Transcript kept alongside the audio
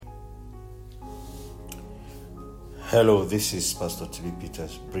Hello, this is Pastor T.B.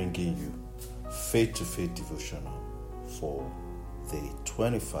 Peters bringing you Faith to Faith devotional for the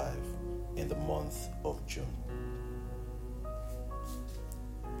 25 in the month of June.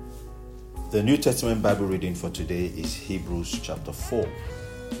 The New Testament Bible reading for today is Hebrews chapter 4.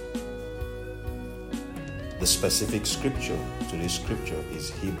 The specific scripture to this scripture is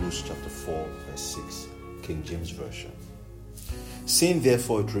Hebrews chapter 4 verse 6, King James Version. Seeing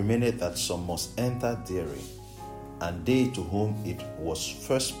therefore it remaineth that some must enter therein, and they to whom it was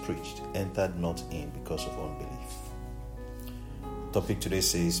first preached entered not in because of unbelief. Topic today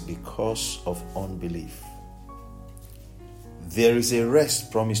says, because of unbelief. There is a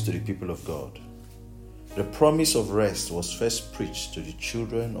rest promised to the people of God. The promise of rest was first preached to the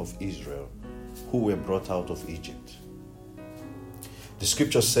children of Israel who were brought out of Egypt. The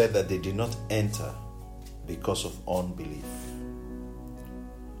scripture said that they did not enter because of unbelief.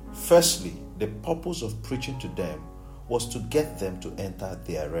 Firstly, the purpose of preaching to them was to get them to enter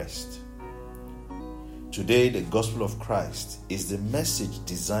their rest. Today, the gospel of Christ is the message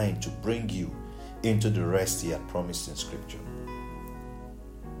designed to bring you into the rest he had promised in scripture.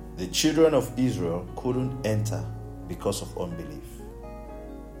 The children of Israel couldn't enter because of unbelief.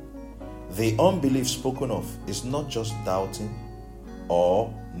 The unbelief spoken of is not just doubting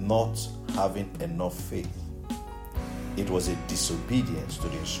or not having enough faith. It was a disobedience to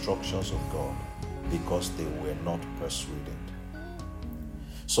the instructions of God because they were not persuaded.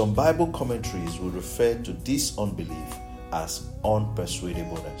 Some Bible commentaries will refer to this unbelief as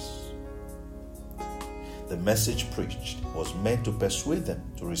unpersuadableness. The message preached was meant to persuade them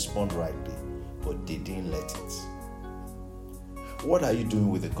to respond rightly, but they didn't let it. What are you doing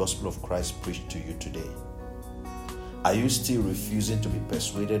with the gospel of Christ preached to you today? Are you still refusing to be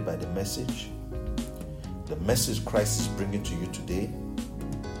persuaded by the message? The message Christ is bringing to you today?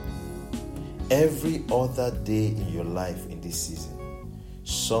 Every other day in your life in this season,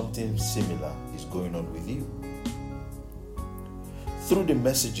 something similar is going on with you. Through the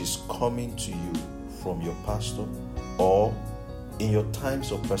messages coming to you from your pastor or in your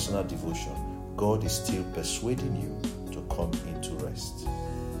times of personal devotion, God is still persuading you to come into rest.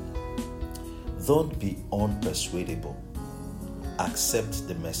 Don't be unpersuadable. Accept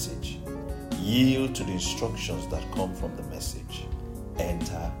the message. Yield to the instructions that come from the message.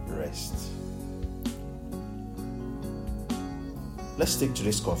 Enter rest. Let's take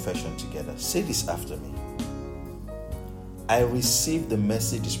today's confession together. Say this after me. I receive the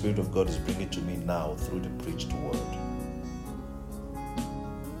message the Spirit of God is bringing to me now through the preached word.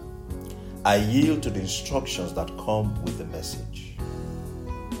 I yield to the instructions that come with the message.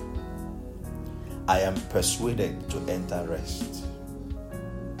 I am persuaded to enter rest.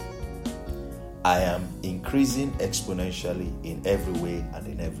 I am increasing exponentially in every way and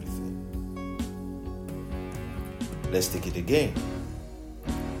in everything. Let's take it again.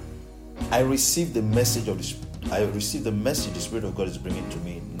 I receive the message the Spirit of God is bringing to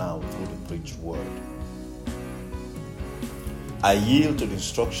me now through the preached word. I yield to the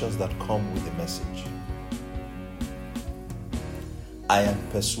instructions that come with the message. I am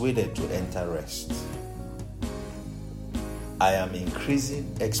persuaded to enter rest. I am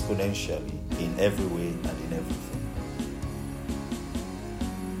increasing exponentially in every way and in everything.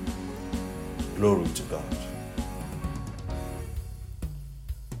 Glory to God.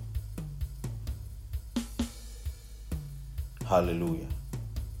 Hallelujah.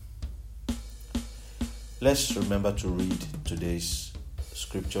 Let's remember to read today's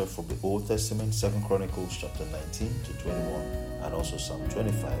scripture from the Old Testament, 2 Chronicles chapter 19 to 21, and also Psalm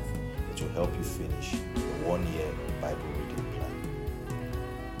 25. It will help you finish the 1 year Bible reading plan.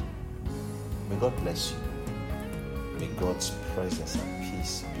 May God bless you. May God's presence and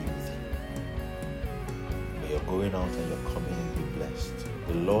peace be with you. May your going out and your coming in be blessed.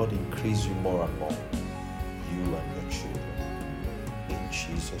 The Lord increase you more and more, you and your children. In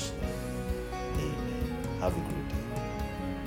Jesus' name, amen. Have a good day.